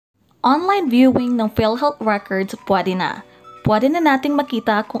Online viewing ng Philhealth records pwede na. Pwede na nating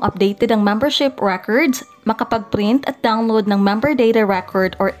makita kung updated ang membership records, makapag-print at download ng member data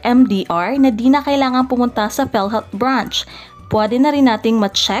record or MDR na di na kailangan pumunta sa Philhealth branch. Pwede na rin nating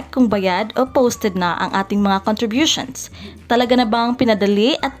ma-check kung bayad o posted na ang ating mga contributions. Talaga na bang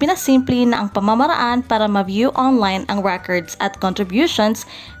pinadali at pinasimple na ang pamamaraan para ma-view online ang records at contributions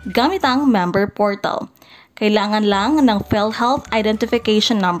gamit ang member portal? Kailangan lang ng Philhealth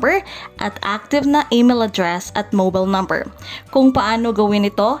identification number at active na email address at mobile number. Kung paano gawin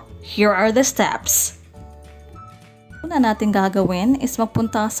ito, here are the steps. Una natin gagawin is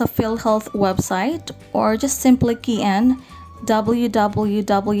magpunta sa Philhealth website or just simply key in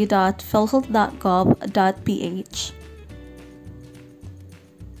www.philhealth.gov.ph.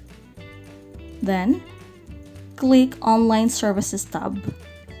 Then, click Online Services tab.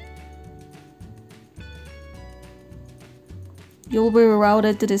 You'll be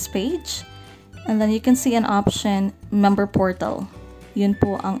routed to this page, and then you can see an option, Member Portal. Yun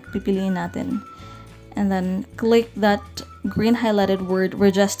po ang pipiliin natin. And then click that green highlighted word,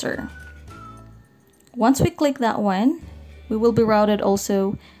 Register. Once we click that one, we will be routed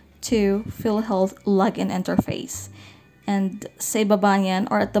also to Philhealth login interface. And sa baba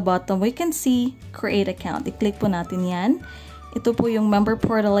niyan, or at the bottom, we can see Create Account. I-click po natin yan. Ito po yung Member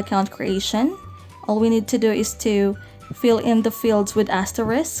Portal account creation. All we need to do is to fill in the fields with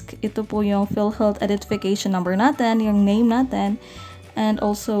asterisk. Ito po yung Philhealth identification number natin, yung name natin, and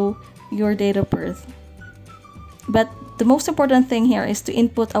also your date of birth. But the most important thing here is to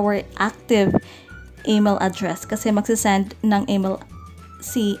input our active email address kasi magsisend ng email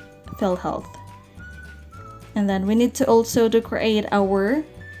si Philhealth. And then we need to also create our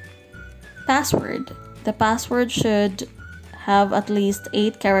password. The password should have at least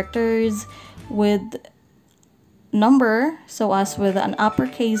 8 characters with number, so as with an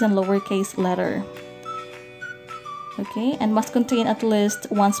uppercase and lowercase letter. Okay, and must contain at least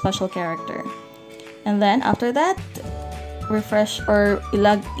 1 special character. And then after that, refresh or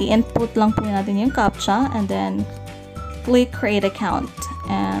i-input lang po natin yung CAPTCHA and then click Create Account.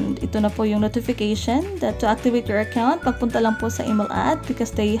 And ito na po yung notification that to activate your account, pagpunta lang po sa email ad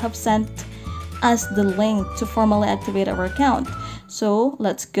because they have sent us the link to formally activate our account. So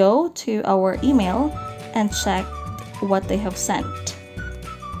let's go to our email and check what they have sent.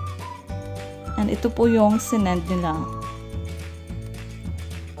 And ito po yung sinend nila.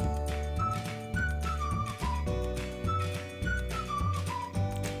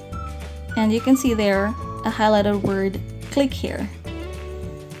 And you can see there a highlighted word, click here.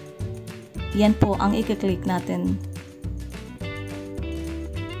 Yan po ang i-click natin.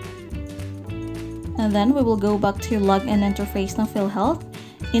 And then we will go back to login interface ng Philhealth.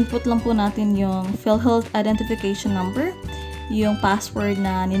 Input lang po natin yung Philhealth identification number, yung password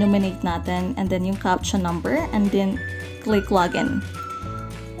na ninominate natin, and then yung CAPTCHA number, and then click login.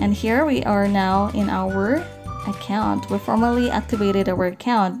 And here we are now in our account. We formally activated our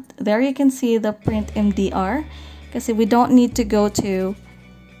account. There you can see the print MDR kasi we don't need to go to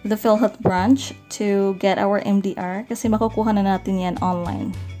the Philhealth branch to get our MDR kasi makukuha na natin yan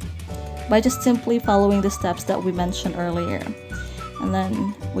online by just simply following the steps that we mentioned earlier. And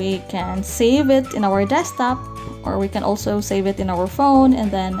then we can save it in our desktop, or we can also save it in our phone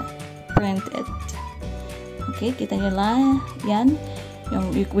and then print it. Okay, kita nyo lang yan.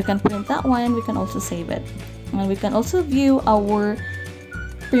 We can print that one, we can also save it. And we can also view our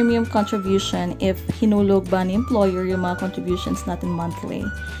premium contribution if hinulog ba ni employer yung mga contributions natin monthly.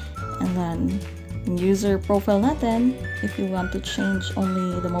 And then user profile natin if you want to change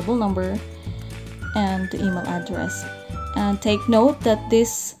only the mobile number and the email address. And take note that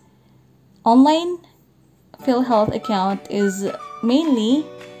this online Philhealth account is mainly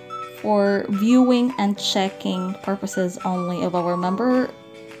for viewing and checking purposes only of our member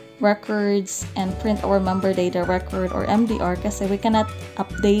records and print our member data record or MDR kasi we cannot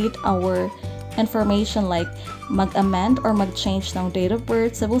update our information like mag-amend or mag-change ng date of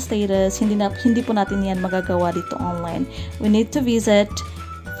birth, civil status. Hindi po natin yan magagawa dito online. We need to visit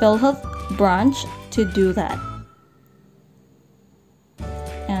Philhealth branch to do that.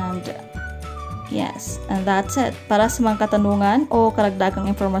 And yes, and that's it. Para sa mga katanungan o karagdagang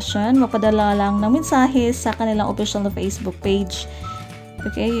informasyon, mapadala lang ng mensahe sa kanilang official na Facebook page.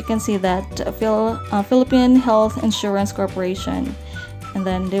 Okay, you can see that Philippine Health Insurance Corporation, and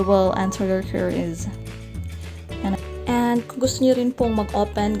then they will answer your queries. And kung gusto niyo rin pong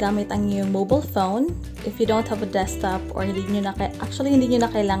mag-open gamit ang inyong mobile phone, if you don't have a desktop or hindi niyo na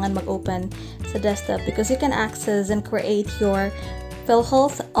kailangan mag-open sa desktop because you can access and create your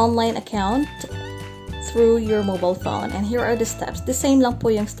Philhealth online account through your mobile phone. And here are the steps. The same lang po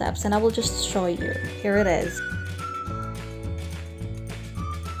yung steps and I will just show you. Here it is.